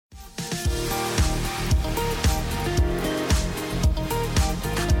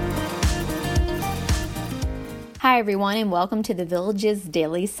Hi, everyone, and welcome to the Village's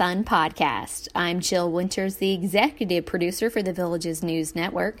Daily Sun podcast. I'm Jill Winters, the executive producer for the Village's News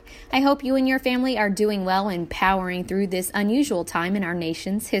Network. I hope you and your family are doing well and powering through this unusual time in our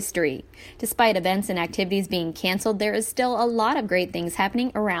nation's history. Despite events and activities being canceled, there is still a lot of great things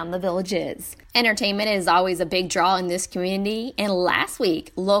happening around the Villages. Entertainment is always a big draw in this community, and last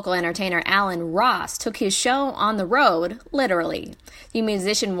week, local entertainer Alan Ross took his show on the road, literally. The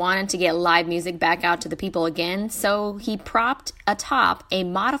musician wanted to get live music back out to the people again, so he propped atop a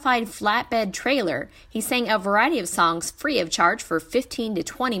modified flatbed trailer. He sang a variety of songs free of charge for 15 to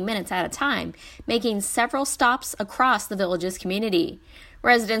 20 minutes at a time, making several stops across the Village's community.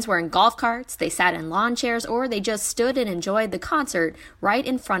 Residents were in golf carts, they sat in lawn chairs, or they just stood and enjoyed the concert right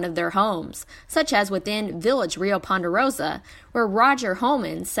in front of their homes, such as within Village Rio Ponderosa, where Roger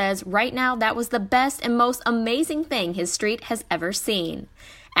Holman says right now that was the best and most amazing thing his street has ever seen.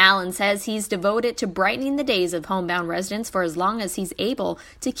 Alan says he's devoted to brightening the days of homebound residents for as long as he's able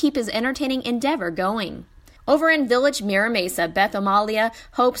to keep his entertaining endeavor going. Over in Village Mira Mesa, Beth Amalia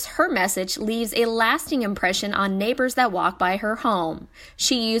hopes her message leaves a lasting impression on neighbors that walk by her home.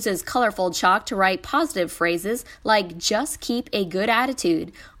 She uses colorful chalk to write positive phrases like "just keep a good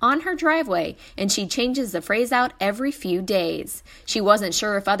attitude" on her driveway, and she changes the phrase out every few days. She wasn't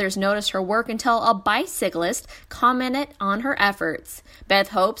sure if others noticed her work until a bicyclist commented on her efforts. Beth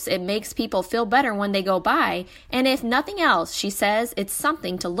hopes it makes people feel better when they go by, and if nothing else, she says it's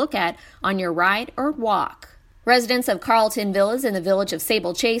something to look at on your ride or walk. Residents of Carlton Villas in the village of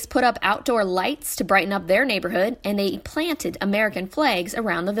Sable Chase put up outdoor lights to brighten up their neighborhood, and they planted American flags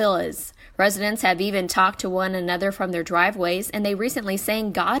around the villas. Residents have even talked to one another from their driveways, and they recently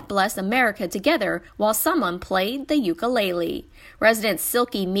sang "God Bless America" together while someone played the ukulele. Resident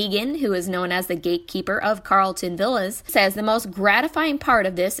Silky Megan, who is known as the gatekeeper of Carlton Villas, says the most gratifying part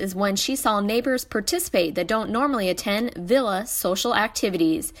of this is when she saw neighbors participate that don't normally attend villa social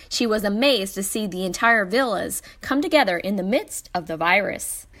activities. She was amazed to see the entire villas come together in the midst of the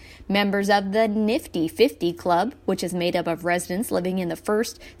virus. Members of the Nifty 50 Club, which is made up of residents living in the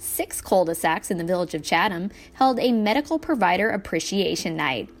first 6 cul-de-sacs in the village of Chatham, held a medical provider appreciation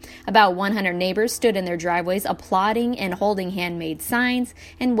night. About 100 neighbors stood in their driveways applauding and holding handmade signs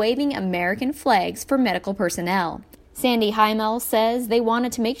and waving American flags for medical personnel. Sandy Heimel says they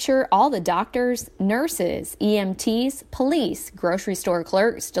wanted to make sure all the doctors, nurses, EMTs, police, grocery store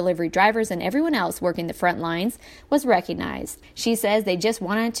clerks, delivery drivers, and everyone else working the front lines was recognized. She says they just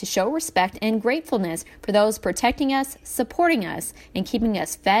wanted to show respect and gratefulness for those protecting us, supporting us, and keeping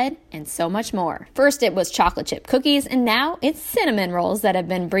us fed, and so much more. First it was chocolate chip cookies, and now it's cinnamon rolls that have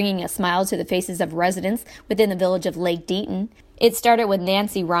been bringing a smile to the faces of residents within the village of Lake Deaton. It started with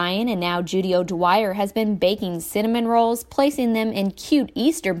Nancy Ryan, and now Judy O'Dwyer has been baking cinnamon rolls, placing them in cute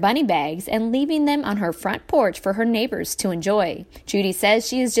Easter bunny bags, and leaving them on her front porch for her neighbors to enjoy. Judy says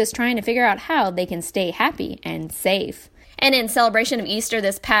she is just trying to figure out how they can stay happy and safe. And in celebration of Easter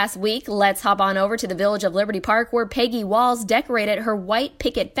this past week, let's hop on over to the village of Liberty Park, where Peggy Walls decorated her white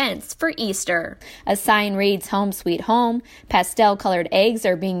picket fence for Easter. A sign reads "Home Sweet Home." Pastel-colored eggs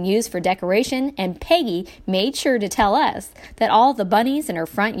are being used for decoration, and Peggy made sure to tell us that all the bunnies in her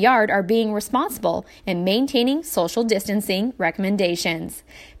front yard are being responsible and maintaining social distancing recommendations.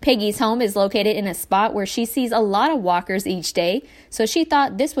 Peggy's home is located in a spot where she sees a lot of walkers each day, so she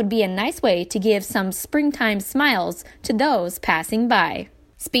thought this would be a nice way to give some springtime smiles to those passing by.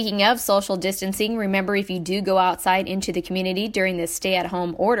 Speaking of social distancing, remember if you do go outside into the community during this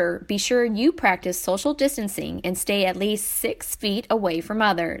stay-at-home order, be sure you practice social distancing and stay at least 6 feet away from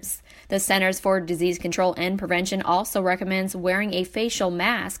others. The Centers for Disease Control and Prevention also recommends wearing a facial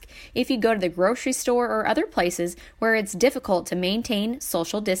mask if you go to the grocery store or other places where it's difficult to maintain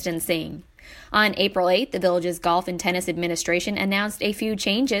social distancing. On April 8th, the village's Golf and Tennis Administration announced a few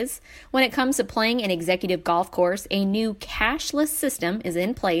changes. When it comes to playing an executive golf course, a new cashless system is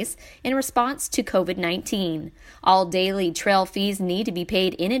in place in response to COVID-19. All daily trail fees need to be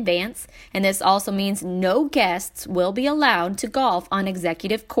paid in advance, and this also means no guests will be allowed to golf on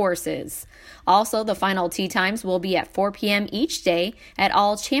executive courses. Also, the final tee times will be at 4 p.m. each day at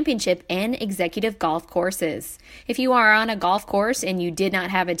all championship and executive golf courses. If you are on a golf course and you did not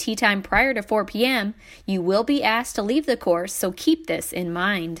have a tee time prior to 4 p.m., you will be asked to leave the course, so keep this in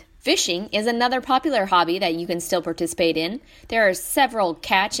mind. Fishing is another popular hobby that you can still participate in. There are several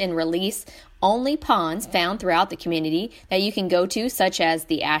catch and release only ponds found throughout the community that you can go to, such as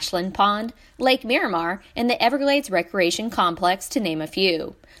the Ashland Pond, Lake Miramar, and the Everglades Recreation Complex, to name a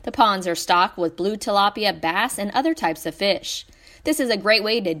few. The ponds are stocked with blue tilapia, bass, and other types of fish. This is a great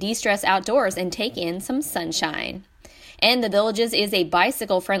way to de-stress outdoors and take in some sunshine. And the Villages is a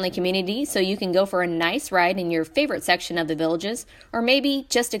bicycle-friendly community, so you can go for a nice ride in your favorite section of the Villages, or maybe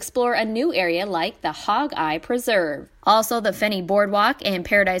just explore a new area like the Hog Eye Preserve. Also, the Fenny Boardwalk and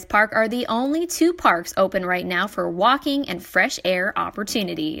Paradise Park are the only two parks open right now for walking and fresh air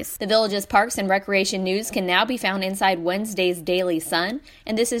opportunities. The Villages Parks and Recreation news can now be found inside Wednesday's Daily Sun,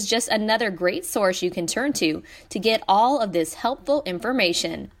 and this is just another great source you can turn to get all of this helpful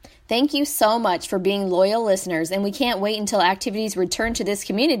information. Thank you so much for being loyal listeners, and we can't wait until activities return to this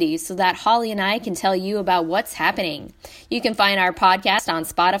community so that Holly and I can tell you about what's happening. You can find our podcast on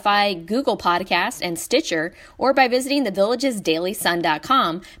Spotify, Google Podcasts, and Stitcher, or by visiting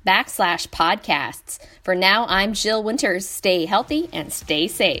thevillagesdailysun.com/podcasts. For now, I'm Jill Winters. Stay healthy and stay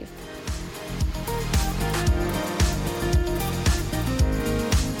safe.